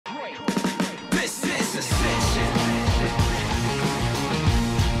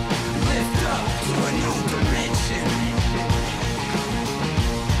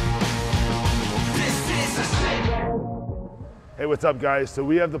Hey, what's up, guys? So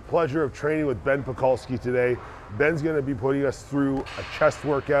we have the pleasure of training with Ben Pakulski today. Ben's gonna be putting us through a chest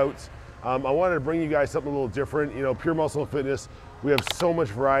workout. I wanted to bring you guys something a little different. You know, Pure Muscle Fitness, we have so much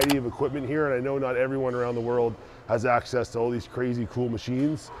variety of equipment here, and I know not everyone around the world has access to all these crazy cool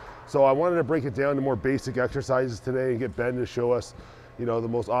machines. So I wanted to break it down to more basic exercises today and get Ben to show us, you know, the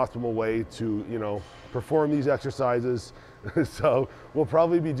most optimal way to, you know, perform these exercises. So we'll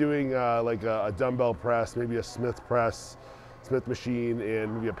probably be doing like a dumbbell press, maybe a Smith press, Smith machine,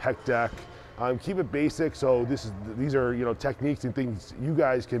 and maybe a pec deck. Keep it basic, so these are, you know, techniques and things you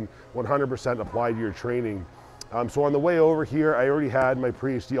guys can 100% apply to your training. So on the way over here, I already had my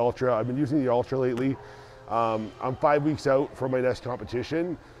Pre-HD Ultra. I've been using the Ultra lately. I'm 5 weeks out from my next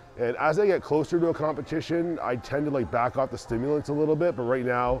competition, and as I get closer to a competition, I tend to like back off the stimulants a little bit, but right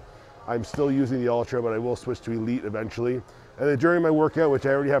now I'm still using the Ultra, but I will switch to Elite eventually. And then during my workout, which I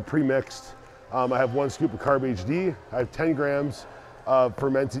already have pre-mixed, I have 1 scoop of Carb HD, I have 10 grams of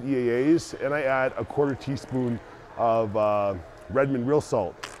fermented EAAs, and I add a 1/4 teaspoon of Redmond real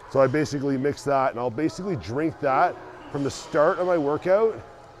salt. So I basically mix that, and I'll basically drink that from the start of my workout,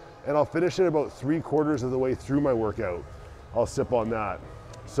 and I'll finish it about 3/4 of the way through my workout. I'll sip on that.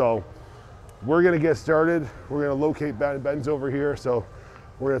 So we're gonna get started. We're gonna locate Ben. Ben's over here, so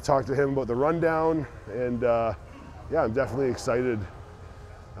we're gonna talk to him about the rundown, and yeah, I'm definitely excited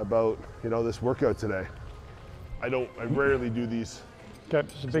about, you know, this workout today. I rarely do these. Okay,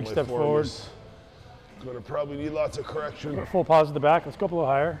 just a big step forward. Gonna probably need lots of correction. Full pause at the back. Let's go up a little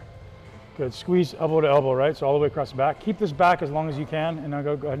higher. Good. Squeeze elbow to elbow, right? So all the way across the back. Keep this back as long as you can, and now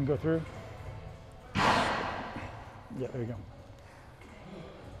go ahead and go through. Yeah, there you go.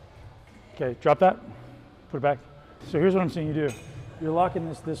 Okay, drop that. Put it back. So here's what I'm seeing you do. You're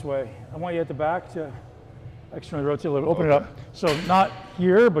locking this way. I want you at the back to externally rotate a little bit. Open it up. So not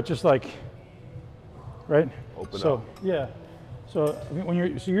here, but just like, right? Open up. Yeah. So when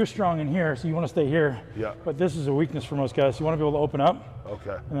you're strong in here, so you want to stay here. Yeah. But this is a weakness for most guys. You want to be able to open up.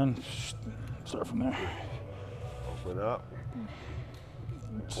 Okay. And then start from there. Open up.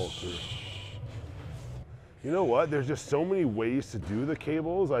 Pull through. You know what? There's just so many ways to do the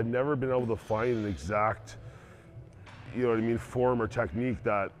cables. I've never been able to find an exact, you know what I mean, form or technique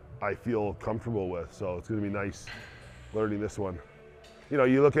that I feel comfortable with. So it's gonna be nice learning this one. You know,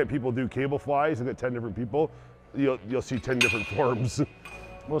 you look at people do cable flies, look at 10 different people, you'll see 10 different forms.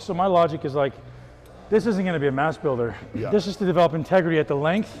 Well, so my logic is like, this isn't gonna be a mass builder. Yeah. This is to develop integrity at the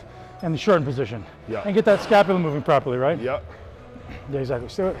length and the shortened position. Yeah. And get that scapula moving properly, right? Yeah. Yeah, exactly.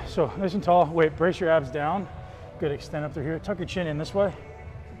 So nice and tall. Wait, brace your abs down. Good, extend up through here. Tuck your chin in this way,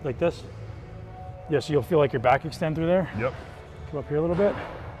 like this. Yeah, so you'll feel like your back extend through there. Yep. Come up here a little bit.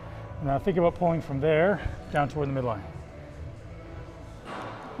 Now think about pulling from there down toward the midline.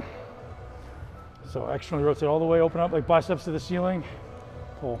 So externally rotate all the way, open up like biceps to the ceiling,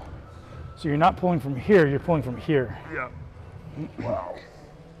 pull. So you're not pulling from here, you're pulling from here. Yeah. Wow.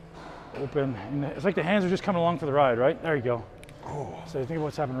 Open, and it's like the hands are just coming along for the ride, right? There you go. Oh. So think of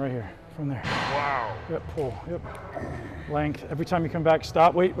what's happening right here, from there. Wow. Yep, pull, yep. Length, every time you come back,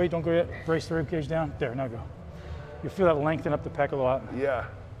 stop, wait, don't go yet. Brace the rib cage down, there, now go. You'll feel that lengthen up the pec a lot. Yeah.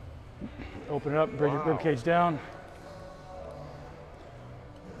 Open it up, bring your rib cage down.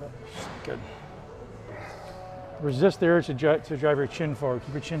 Good. Resist the urge to drive your chin forward.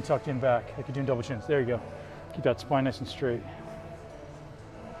 Keep your chin tucked in back, like you're doing double chins. There you go. Keep that spine nice and straight.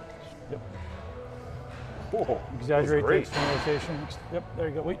 Yep. Whoa, exaggerate the external rotation. Yep, there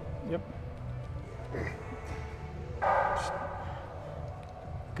you go. Wait, yep.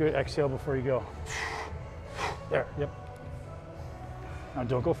 Good, exhale before you go. There, yep. Now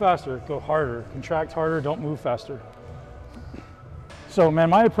don't go faster, go harder. Contract harder, don't move faster. So man,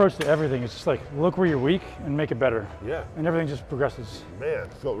 my approach to everything is just like, look where you're weak and make it better. Yeah. And everything just progresses. Man,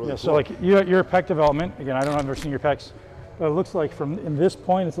 it felt really cool. So like your pec development, again, I don't have ever seen your pecs, but it looks like from in this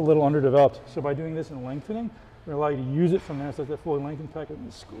point, it's a little underdeveloped. So by doing this and lengthening, we're gonna allow you to use it from there. It's like that fully lengthened pec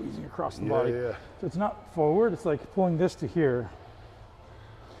and squeezing across the body. Yeah. So it's not forward, it's like pulling this to here.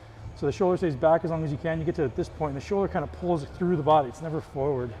 So the shoulder stays back as long as you can. You get to this point, and the shoulder kind of pulls through the body. It's never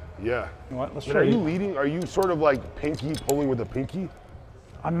forward. Yeah. You know what? Let's And try. are you leading? Are you sort of like pinky pulling with a pinky?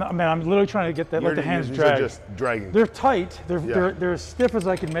 I'm literally trying to get that, let the hands these drag. Are just dragging. They're tight. They're as stiff as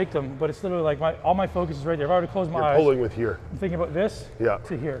I can make them, but it's literally like all my focus is right there. If I were to close my eyes, You're pulling with here. I'm thinking about this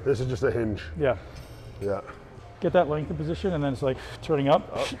to here. This is just a hinge. Yeah. Yeah. Get that length of position, and then it's like turning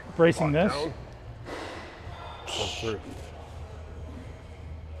up, bracing this. Down. Pull through.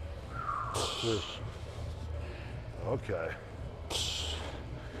 Okay.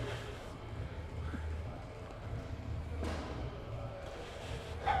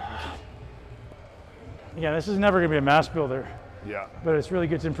 Again, this is never going to be a mass builder. Yeah. but it's really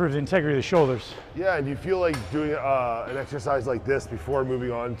good to improve the integrity of the shoulders. Yeah, and you feel like doing an exercise like this before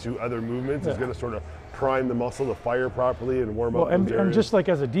moving on to other movements is going to sort of prime the muscle to fire properly and warm up those areas. And just like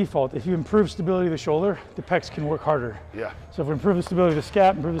as a default, if you improve stability of the shoulder, the pecs can work harder. Yeah. So if we improve the stability of the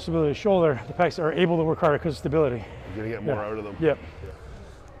scap, improve the stability of the shoulder, the pecs are able to work harder because of stability. You're going to get more out of them. Yep.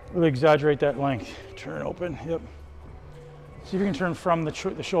 Really exaggerate that length. Turn open. Yep. See if you can turn from the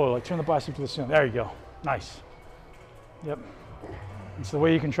shoulder, like turn the bicep to the ceiling. There you go. Nice. Yep. And so the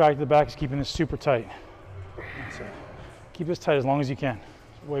way you contract the back is keeping this super tight. That's it. Keep this tight as long as you can.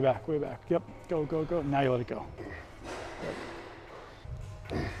 Way back, way back. Yep. Go, go, go. Now you let it go.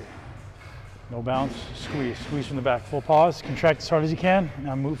 Yep. No bounce. Squeeze. Squeeze from the back. Full pause. Contract as hard as you can.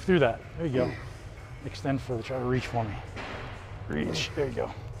 Now move through that. There you go. Extend further. Try to reach for me. Reach. There you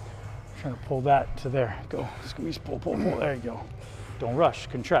go. Trying to pull that to there. Go. Squeeze, pull, pull, pull. There you go. Don't rush.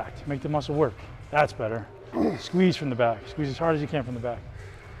 Contract. Make the muscle work. That's better. Squeeze from the back. Squeeze as hard as you can from the back.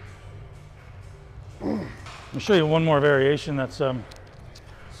 I'll show you one more variation that's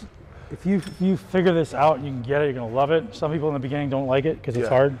if you figure this out and you can get it, you're gonna love it. Some people in the beginning don't like it because it's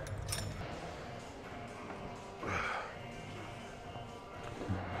hard.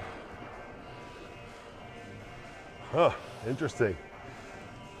 Huh, interesting.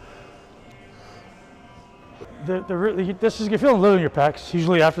 This is, you're feeling a little in your pecs.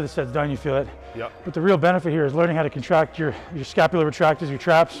 Usually after the set's done, you feel it. Yep. But the real benefit here is learning how to contract your scapular retractors, your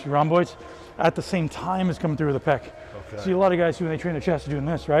traps, your rhomboids, at the same time as coming through with the pec. Okay. See a lot of guys who, when they train their chest, are doing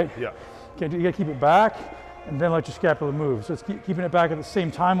this, right? Yeah. You gotta keep it back and then let your scapula move. So it's keeping it back at the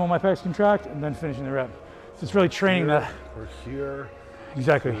same time while my pecs contract and then finishing the rep. So it's really training that. We're here.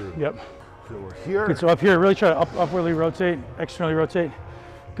 Exactly, yep. So we're here. Good, so up here, really try to upwardly rotate, externally rotate.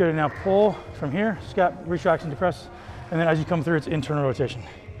 Good, and now pull from here, scap, retraction, depress, and then as you come through, it's internal rotation.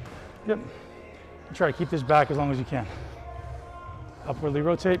 Yep. And try to keep this back as long as you can. Upwardly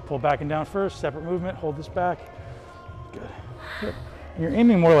rotate, pull back and down first, separate movement, hold this back. Good. Yep. And you're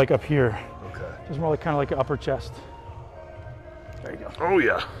aiming more like up here. Okay. Just more like kind of like an upper chest. There you go. Oh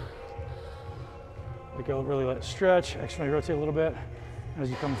yeah. Let go, really let it stretch, externally rotate a little bit. As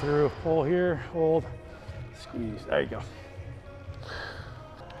you come through, pull here, hold, squeeze. There you go.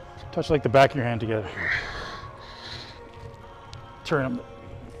 Touch like the back of your hand together. Turn them.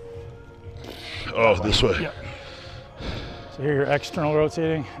 Oh, this way. Yep. So here you're external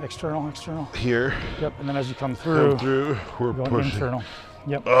rotating, external, external. Here. Yep, and then as you come through, we're going pushing. internal.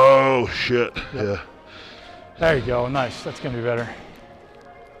 Yep. Oh shit, Yep. yeah. There you go, nice, that's gonna be better.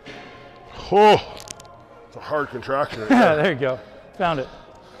 Oh, it's a hard contraction right there. There you go, found it.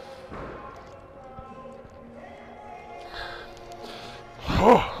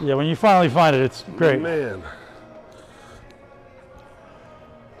 Oh. Yeah, when you finally find it, it's great. Man.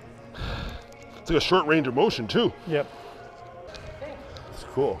 It's like a short range of motion too. Yep. It's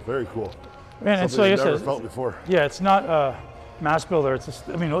cool, very cool. Man, and so Something like I've I never said, felt before. yeah, it's not a mass builder. It's just,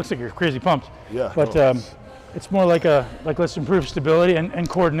 I mean, it looks like you're crazy pumped. Yeah. But it's more like let's improve stability and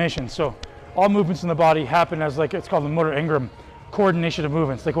coordination. So all movements in the body happen as it's called the motor engram, coordination of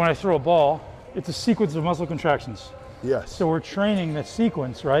movements. Like when I throw a ball, it's a sequence of muscle contractions. Yes. So we're training that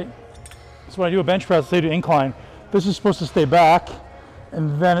sequence, right? So when I do a bench press, say to incline, this is supposed to stay back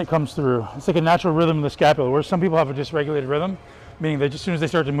and then it comes through. It's like a natural rhythm of the scapula, where some people have a dysregulated rhythm, meaning that as soon as they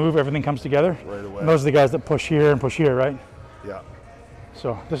start to move, everything comes together. Right away. And those are the guys that push here and push here, right? Yeah.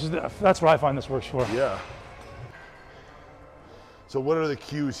 So that's what I find this works for. Yeah. So what are the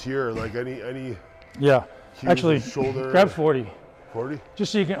cues here? Like any Yeah. cues? Actually, Shoulder. grab 40. 40?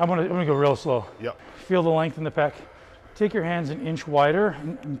 Just so you can, I'm gonna go real slow. Yep. Feel the length in the pec. Take your hands an inch wider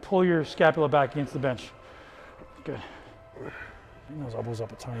and pull your scapula back against the bench. Good. Bring those elbows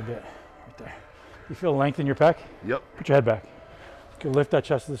up a tiny bit, right there. You feel length in your pec? Yep. Put your head back. Good, lift that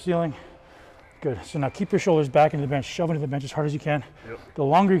chest to the ceiling. Good, so now keep your shoulders back into the bench, shove into the bench as hard as you can. Yep. The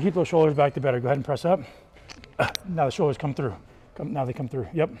longer you keep those shoulders back, the better. Go ahead and press up. Now the shoulders come through. Now they come through,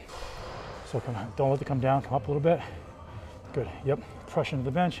 yep. So come on, don't let them come down, come up a little bit. Good, yep. Press into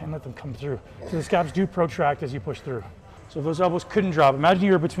the bench and let them come through. So the scaps do protract as you push through. So if those elbows couldn't drop, imagine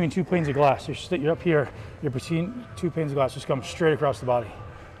you're between two panes of glass. You're up here, you're between two panes of glass, just come straight across the body.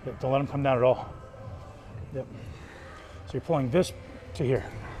 Yep, don't let them come down at all. Yep. So you're pulling this to here.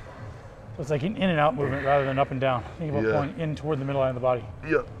 So it's like an in and out movement rather than up and down. Think about pulling in toward the middle line of the body.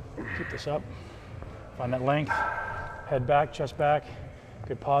 Yep. Keep this up. Find that length. Head back, chest back.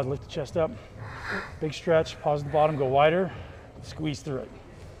 Good pause, lift the chest up. Big stretch, pause at the bottom, go wider. Squeeze through it.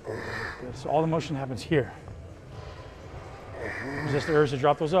 Good. So all the motion happens here. Resist the urge to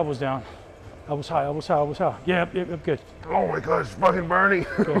drop those elbows down. Elbows high, elbows high, elbows high. Yep, good. Oh my God, it's fucking burning.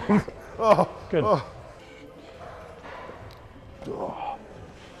 Good. Oh. Good. Oh.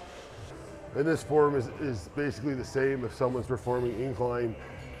 And this form is basically the same if someone's performing incline,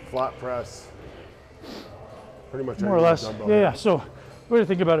 flat press, pretty much more or less. dumbbell Yeah, here. yeah. So the way to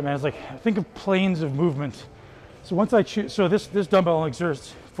think about it, man, is like think of planes of movement. So once I choose, so this dumbbell only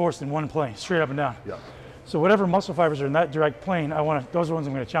exerts force in one plane, straight up and down. Yeah. So whatever muscle fibers are in that direct plane, those are the ones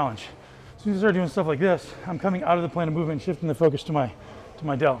I'm going to challenge. As soon as I start doing stuff like this, I'm coming out of the plane of movement, shifting the focus to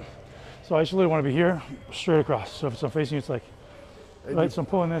my delt. So I just really want to be here, straight across. So if I'm facing you, it's like, And right, so I'm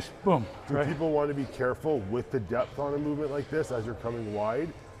pulling this, boom, do right? people want to be careful with the depth on a movement like this as you're coming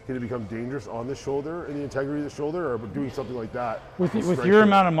wide? Can it become dangerous on the shoulder and the integrity of the shoulder, or doing something like that? With strength your it?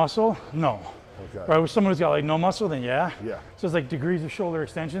 amount of muscle, no. Okay. Right, with someone who's got like no muscle, then yeah. Yeah. So it's like degrees of shoulder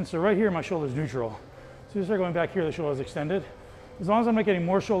extension. So right here, my shoulder is neutral. So you start going back here, the shoulder is extended. As long as I'm not getting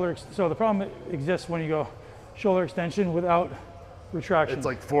more shoulder, so the problem exists when you go shoulder extension without retraction. It's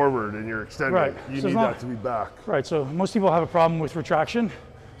like forward and you're extending. Right. You So need as long- that to be back. Right, so most people have a problem with retraction, so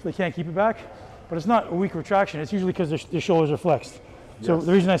they can't keep it back. But it's not a weak retraction, it's usually because their shoulders are flexed. So Yes.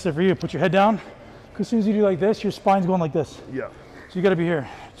 the reason I said for you, put your head down, because as soon as you do like this, your spine's going like this. Yeah. So you gotta be here.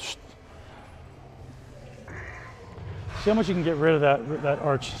 See how much you can get rid of that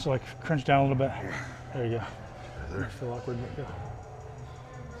arch. So like crunch down a little bit. There you go. I feel awkward, but go.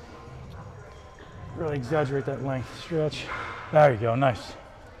 Really exaggerate that length, stretch. There you go, nice.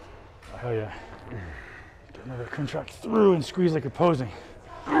 Hell yeah. Get another contract through and squeeze like you're posing.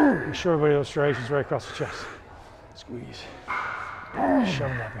 And show everybody those striations right across the chest. Squeeze. Shove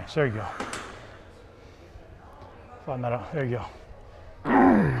that bench. There you go. Flatten that out. There you go.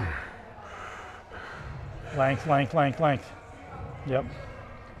 Length, length, length, length. Yep.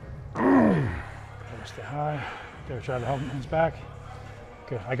 Stay high. There, try to help hands back.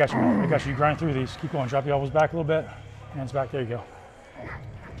 Good. I got you. I got you. You grind through these. Keep going. Drop the elbows back a little bit. Hands back. There you go.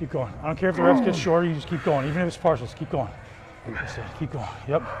 Keep going. I don't care if the reps get shorter. You just keep going. Even if it's partials, keep going. That's it. Keep going.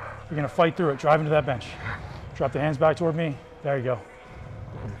 Yep. You're gonna fight through it. Drive into that bench. Drop the hands back toward me. There you go.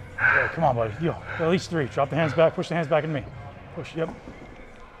 There, come on, buddy. Yo, at least 3. Drop the hands back. Push the hands back into me. Push. Yep.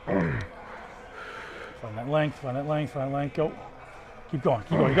 Find that length. Find that length. Find that length. Go. Keep going.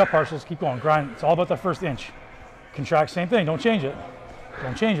 Keep going. You got partials. Keep going. Grind. It's all about that first inch. Contract. Same thing. Don't change it.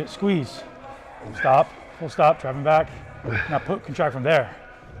 Don't change it. Squeeze. Stop. Full stop. Driving back. Now contract from there.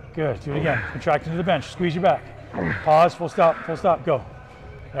 Good. Do it again. Contract into the bench. Squeeze your back. Pause. Full stop. Full stop. Go.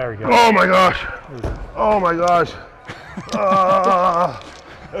 There we go. Oh my gosh. Oh my gosh.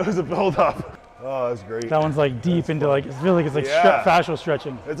 It was a build up. Oh, that's great. That one's like deep into like, it's really, it's like Yeah. fascial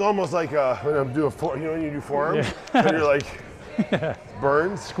stretching. It's almost like when I'm doing, you know when you do forearms? And you're like,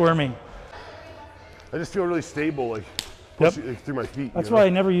 burns. Squirming. I just feel really stable, like, Yep. like through my feet. That's you know? why I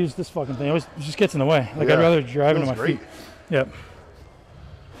never use this fucking thing. It just gets in the way. Like Yeah. I'd rather drive into Feels my great. feet. Yep.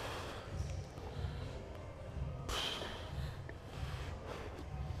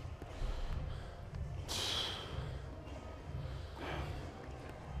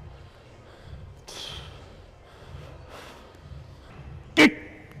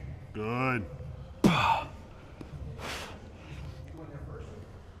 Good.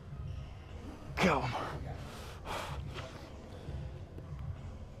 Go.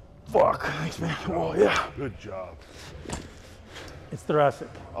 Fuck. Thanks, man. Oh, yeah. Good job. It's thoracic.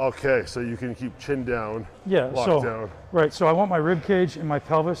 Okay, so you can keep chin down, Yeah, locked so, down. right, so I want my rib cage and my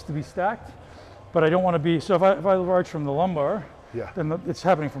pelvis to be stacked, but I don't want to be, so if I large from the lumbar, Yeah. then it's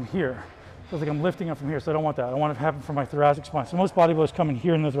happening from here. So it's like I'm lifting up from here, so I don't want that. I want it to happen from my thoracic spine. So most bodybuilders come in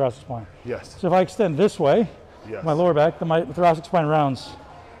here in the thoracic spine. Yes. So if I extend this way, Yes. my lower back, then my thoracic spine rounds,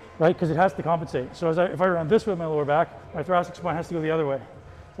 right? Because it has to compensate. So if I round this way with my lower back, my thoracic spine has to go the other way.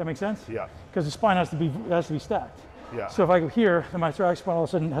 Does that make sense? Yeah. Because the spine has to be stacked. Yeah. So if I go here, then my thoracic spine all of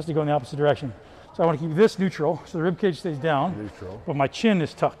a sudden has to go in the opposite direction. So I want to keep this neutral, so the rib cage stays down, Neutral. but my chin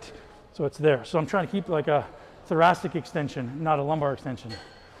is tucked, so it's there. So I'm trying to keep like a thoracic extension, not a lumbar extension. Does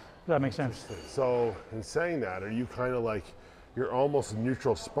that make sense? So in saying that, are you kind of like, you're almost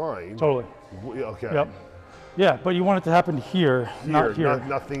neutral spine? Totally. Okay. Yep. Yeah, but you want it to happen here, not here.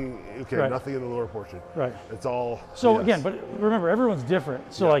 Nothing, okay, Right. nothing in the lower portion. Right. It's all. So yes. again, but remember, everyone's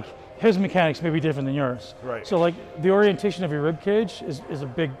different. So Yeah. like his mechanics may be different than yours. Right. So like the orientation of your rib cage is a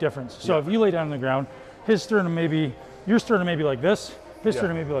big difference. So Yeah. if you lay down on the ground, his sternum may be, your sternum may be like this, his Yeah.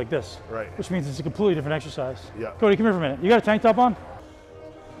 sternum may be like this. Right. Which means it's a completely different exercise. Yeah. Cody, come here for a minute. You got a tank top on?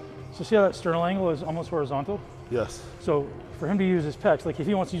 So see how that sternal angle is almost horizontal? Yes. So for him to use his pecs, like if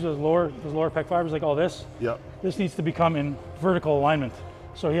he wants to use those lower pec fibers, like all this, Yep. this needs to become in vertical alignment.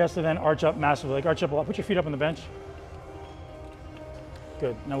 So he has to then arch up massively, like arch up a lot. Put your feet up on the bench.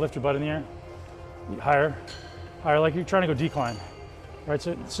 Good. Now lift your butt in the air. Higher, higher, like you're trying to go decline. right?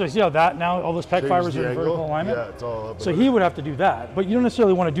 So see how that now, all those pec fibers are in vertical alignment? Yeah, it's all up. So he would have to do that, but you don't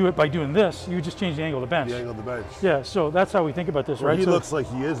necessarily want to do it by doing this. You would just change the angle of the bench. The angle of the bench. Yeah, so that's how we think about this, right? He looks like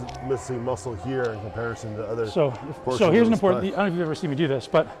he is missing muscle here in comparison to other. So here's an important, I don't know if you've ever seen me do this,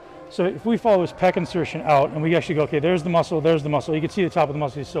 but so if we follow his pec insertion out and we actually go, okay, there's the muscle, you can see the top of the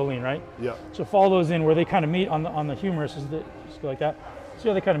muscle is so lean, right? Yeah. So follow those in where they kind of meet on the humerus, just go like that. See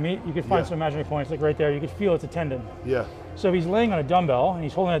how they kind of meet? You can find some imaginary points, like right there, you can feel it's a tendon. Yeah. So if he's laying on a dumbbell and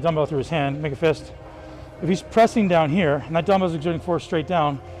he's holding that dumbbell through his hand, make a fist. If he's pressing down here and that dumbbell's exerting force straight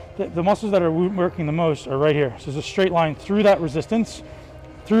down, the muscles that are working the most are right here. So there's a straight line through that resistance,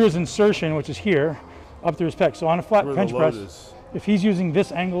 through his insertion, which is here, up through his pec. So on a flat bench press, if he's using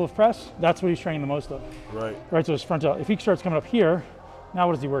this angle of press, that's what he's training the most of. Right. Right, so his frontal. If he starts coming up here, now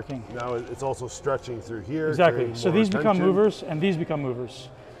what is he working? Now it's also stretching through here. Exactly. So these become movers and these become movers.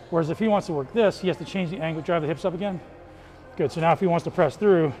 Whereas if he wants to work this, he has to change the angle, drive the hips up again. Good, so now if he wants to press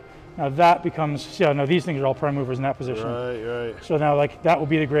through, now that becomes, see how now these things are all prime movers in that position. Right. So now like that will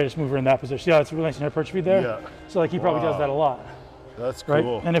be the greatest mover in that position. See how it's really nice in hypertrophy there? Yeah. So like he probably does that a lot. That's cool.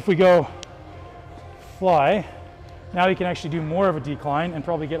 Right? And if we go fly, now you can actually do more of a decline and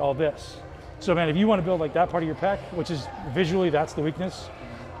probably get all this. So man, if you want to build like that part of your pec, which is visually, that's the weakness,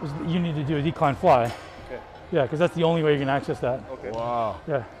 is you need to do a decline fly. Okay. Yeah, because that's the only way you can access that. Okay. Wow.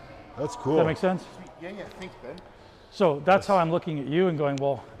 Yeah. That's cool. Does that make sense? Yeah, thanks, Ben. So that's how I'm looking at you and going,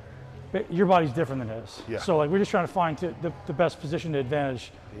 well, your body's different than his. Yeah. So like we're just trying to find the best position to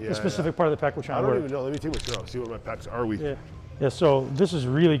advantage the specific part of the pec we're trying to work. I don't even know. Let me take my shirt off, see what my pecs are weak. Yeah, so this is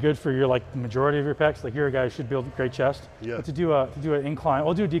really good for your the majority of your pecs. Like you're a guy who should build a great chest. Yeah. But to do an incline,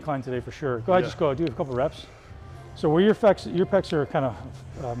 I'll do a decline today for sure. Go ahead, just go do a couple reps. So where your pecs are kind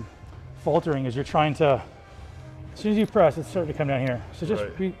of faltering is you're trying to, as soon as you press, it's starting to come down here. So just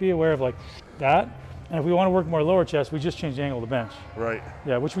be aware of like that. And if we want to work more lower chest, we just change the angle of the bench. Right.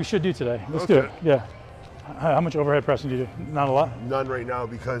 Yeah, which we should do today. Let's do it. Yeah. How much overhead pressing do you do? Not a lot? None right now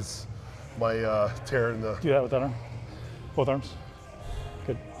because my tear in the... Do that with that arm? Both arms?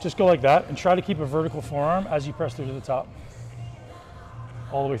 Good. Just go like that and try to keep a vertical forearm as you press through to the top.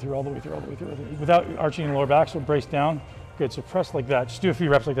 All the way through, all the way through, all the way through. Without arching your lower back, so brace down. Good, so press like that. Just do a few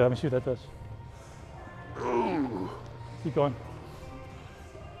reps like that. Let me see what that does. Keep going.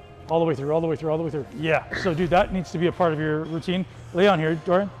 All the way through, all the way through, all the way through. Yeah, so dude, that needs to be a part of your routine. Lay on here,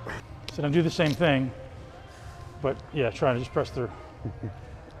 Dorian. So now do the same thing, but yeah, try to just press through.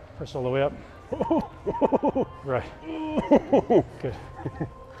 Press all the way up. Right. Good.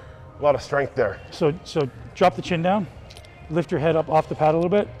 A lot of strength there. So drop the chin down, lift your head up off the pad a little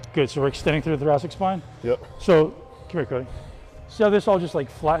bit. Good, so we're extending through the thoracic spine. Yep. So, come here, Cody. See how this all just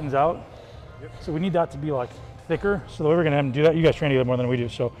like flattens out? Yep. So we need that to be like thicker. So the way we're gonna have him do that, you guys train together more than we do.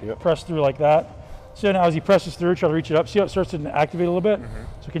 So press through like that. So now as he presses through, try to reach it up. See how it starts to activate a little bit?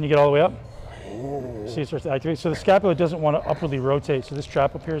 So can you get all the way up? Ooh. See, it starts to activate. So the scapula doesn't want to upwardly rotate. So this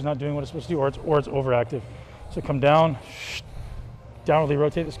trap up here is not doing what it's supposed to do, or it's overactive. So come down, downwardly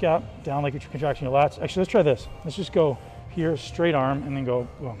rotate the scap, down like you're contracting your lats. Actually, let's try this. Let's just go here, straight arm, and then go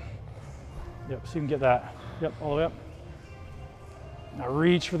boom. Yep, so you can get that. Yep, all the way up. Now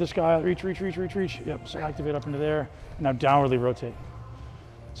reach for this guy, reach. Yep, so activate up into there. And now downwardly rotate.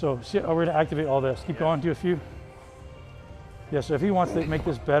 So see, we're gonna activate all this. Keep going, do a few. Yeah, so if he wants to make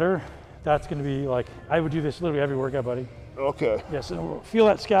this better, that's gonna be like, I would do this literally every workout, buddy. Okay. Yeah, so feel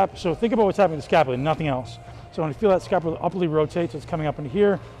that scap. So think about what's happening to the scapula, nothing else. So when you feel that scapula upwardly rotate, so it's coming up into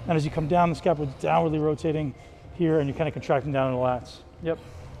here, and as you come down, the scapula is downwardly rotating here, and you're kind of contracting down in the lats. Yep.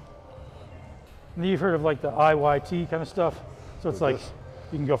 And then you've heard of like the IYT kind of stuff. So it's like,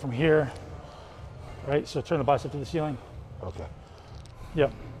 you can go from here, right? So turn the bicep to the ceiling. Okay.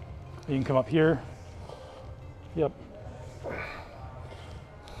 Yep. You can come up here. Yep.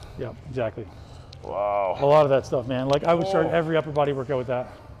 Yep, exactly. Wow. A lot of that stuff, man. Like I would start every upper body workout with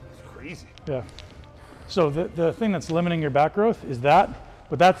that. It's crazy. Yeah. So the thing that's limiting your back growth is that,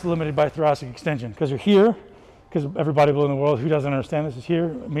 but that's limited by thoracic extension because you're here, because every bodybuilder in the world who doesn't understand this is here,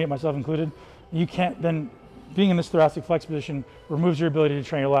 me and myself included. You can't then, being in this thoracic flex position removes your ability to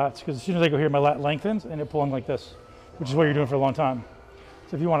train your lats because as soon as I go here, my lat lengthens and it pulling like this, which is what you're doing for a long time.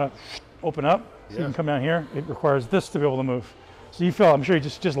 So if you want to open up, so you can come down here, it requires this to be able to move. So you felt, I'm sure you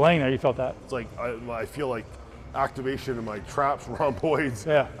just laying there, you felt that. It's like, I feel like activation in my traps, rhomboids,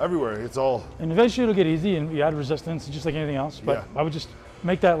 yeah, everywhere. It's all. And eventually it'll get easy and you add resistance just like anything else. But I would just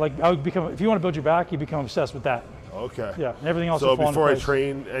make that like, I would become, if you want to build your back, you become obsessed with that. Okay. Yeah, and everything else. So before I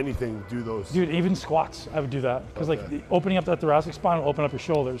train anything, do those. Dude, even squats, I would do that. Because like opening up that thoracic spine will open up your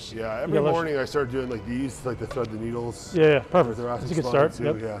shoulders. Yeah, every morning I start doing like these, like to thread the needles. Yeah, perfect. That's a good start. Too.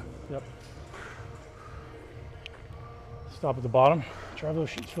 Yep. Yeah. Yep. Stop at the bottom. drive those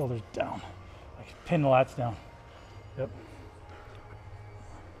shoulders down. Like pin the lats down. Yep.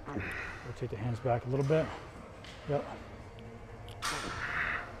 Rotate the hands back a little bit. Yep. Come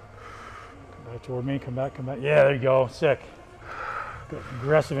back toward me, come back. Yeah, there you go, sick. Good.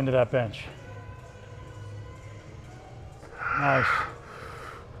 Aggressive into that bench. Nice.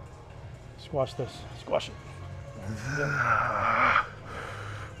 Squash this, squash it. Yep.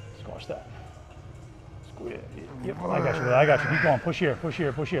 Squash that. Squeeze it. Yep, I got you, keep going, push here,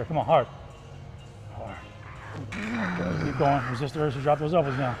 come on, hard. Good. Keep going, resist the urge to drop those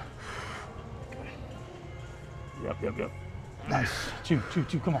elbows down. Good. Yep. Nice, two,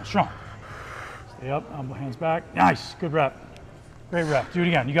 come on, strong. Stay up, elbow hands back. Nice, good rep. Great rep, do it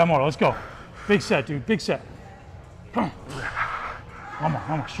again, you got more, let's go. Big set, dude, big set. Come on.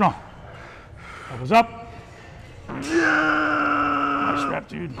 One more, strong. Elbows up. Nice rep,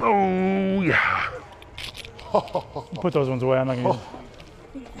 dude. Oh, yeah. Put those ones away, I'm not gonna use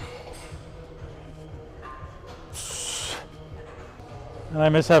them. And I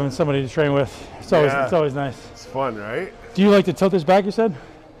miss having somebody to train with. It's always nice. It's fun, right? Do you like to tilt this back, you said?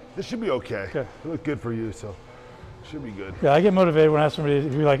 This should be okay. Okay. It looked good for you, so it should be good. Yeah, I get motivated when I have somebody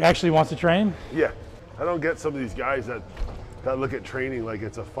who like actually wants to train. Yeah. I don't get some of these guys that look at training like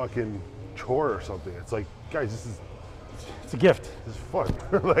it's a fucking chore or something. It's like, guys, It's a gift. this is fun.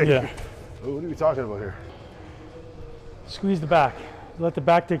 Like, Yeah. what are we talking about here? Squeeze the back. Let the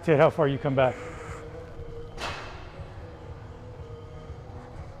back dictate how far you come back.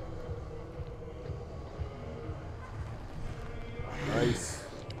 Nice.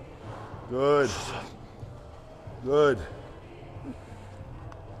 Good. Good.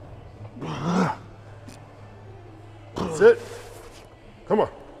 That's it. Come on.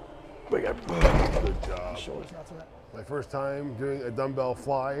 Good job. Shoulders not to that. My first time doing a dumbbell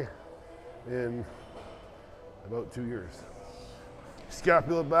fly in about 2 years.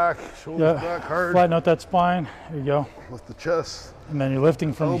 Scapula back, shoulders back hard. Flatten out that spine. There you go. Lift the chest. And then you're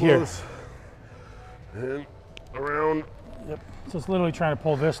lifting from Elbows. And around. Yep. So it's literally trying to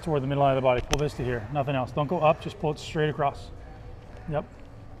pull this toward the midline of the body. Pull this to here. Nothing else. Don't go up. Just pull it straight across. Yep.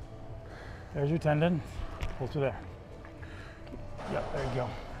 There's your tendon. Pull to there. Yep. There you go.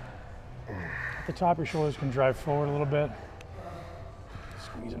 At the top, your shoulders can drive forward a little bit.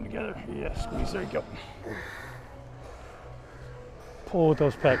 Squeeze them together. Yeah. Squeeze. There you go. Pull with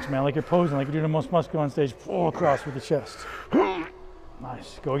those pecs, man. Like you're posing. Like you're doing the most muscular on stage. Pull across with the chest.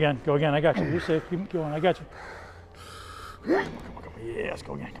 Nice. Go again. Go again. I got you. You're safe. Keep going. I got you. Come on. Yes,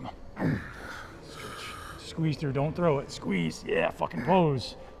 go again, come on. Stretch. Squeeze through, don't throw it. Squeeze, yeah, fucking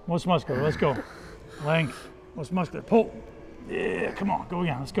pose. Most muscular, let's go. Length, most muscular, pull. Yeah, come on, go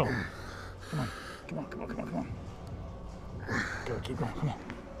again, let's go. Come on. Good, keep going, come on.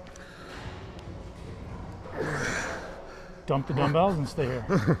 Dump the dumbbells and stay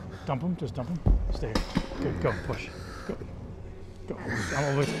here. Dump them, just dump them, stay here. Good, go, push, go. Go,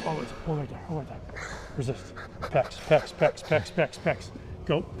 all the way, hold right there. Resist. Pecs.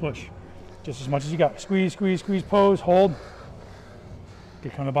 Go, push. Just as much as you got. Squeeze, pose, hold. Okay,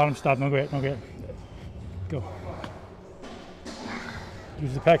 come to the bottom, stop, no go yet. Go.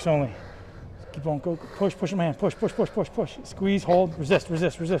 Use the pecs only. Keep on, go, push them hand, push. Squeeze, hold, resist.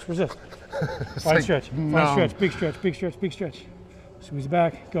 Fine stretch, big stretch. Squeeze the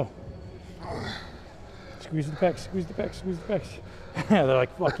back, go. Squeeze the pecs. Yeah, they're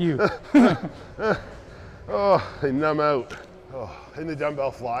like, fuck you. Oh, they numb out. Oh, in the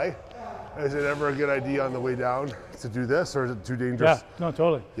dumbbell fly, is it ever a good idea on the way down to do this, or is it too dangerous? Yeah, no,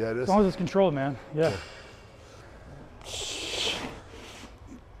 totally. Yeah, it is. As long as it's controlled, man. Yeah.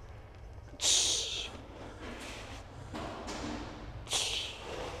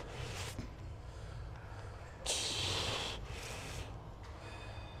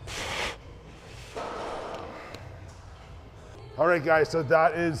 All right, guys, so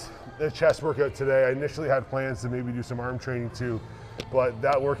that is the chest workout today. I initially had plans to maybe do some arm training too, but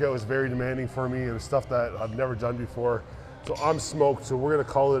that workout was very demanding for me. It was stuff that I've never done before. So I'm smoked, so we're gonna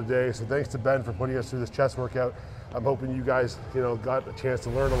call it a day. So thanks to Ben for putting us through this chest workout. I'm hoping you guys, got a chance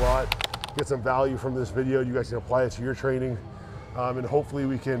to learn a lot, get some value from this video. You guys can apply it to your training. And hopefully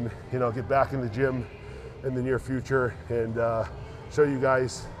we can, get back in the gym in the near future and show you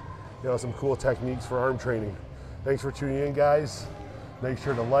guys, some cool techniques for arm training. Thanks for tuning in, guys. Make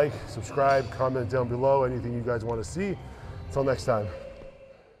sure to like, subscribe, comment down below anything you guys want to see. Until next time.